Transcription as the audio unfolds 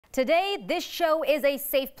Today, this show is a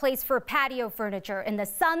safe place for patio furniture in the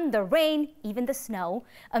sun, the rain, even the snow.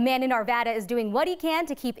 A man in Arvada is doing what he can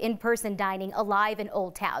to keep in-person dining alive in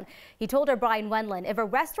Old Town. He told our Brian Wendland if a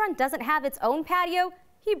restaurant doesn't have its own patio,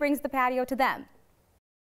 he brings the patio to them.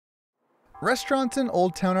 Restaurants in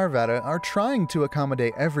Old Town Arvada are trying to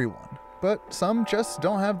accommodate everyone, but some just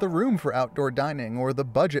don't have the room for outdoor dining or the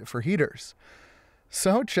budget for heaters.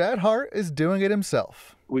 So Chad Hart is doing it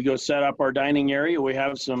himself. We go set up our dining area. We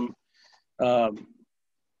have some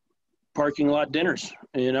parking lot dinners,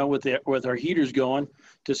 with our heaters going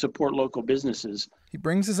to support local businesses. He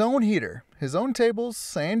brings his own heater, his own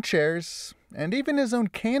tables and chairs, and even his own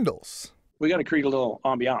candles. We got to create a little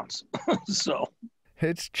ambiance. So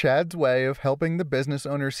it's Chad's way of helping the business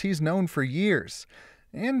owners he's known for years,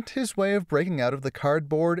 and his way of breaking out of the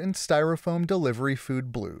cardboard and styrofoam delivery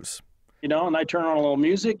food blues. And I turn on a little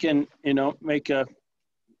music and,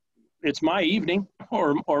 it's my evening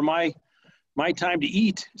or my time to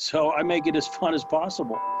eat. So I make it as fun as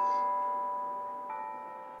possible.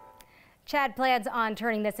 Chad plans on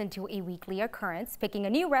turning this into a weekly occurrence, picking a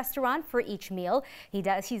new restaurant for each meal.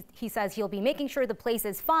 He says he'll be making sure the place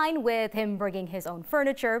is fine with him bringing his own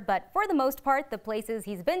furniture, but for the most part, the places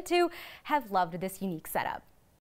he's been to have loved this unique setup.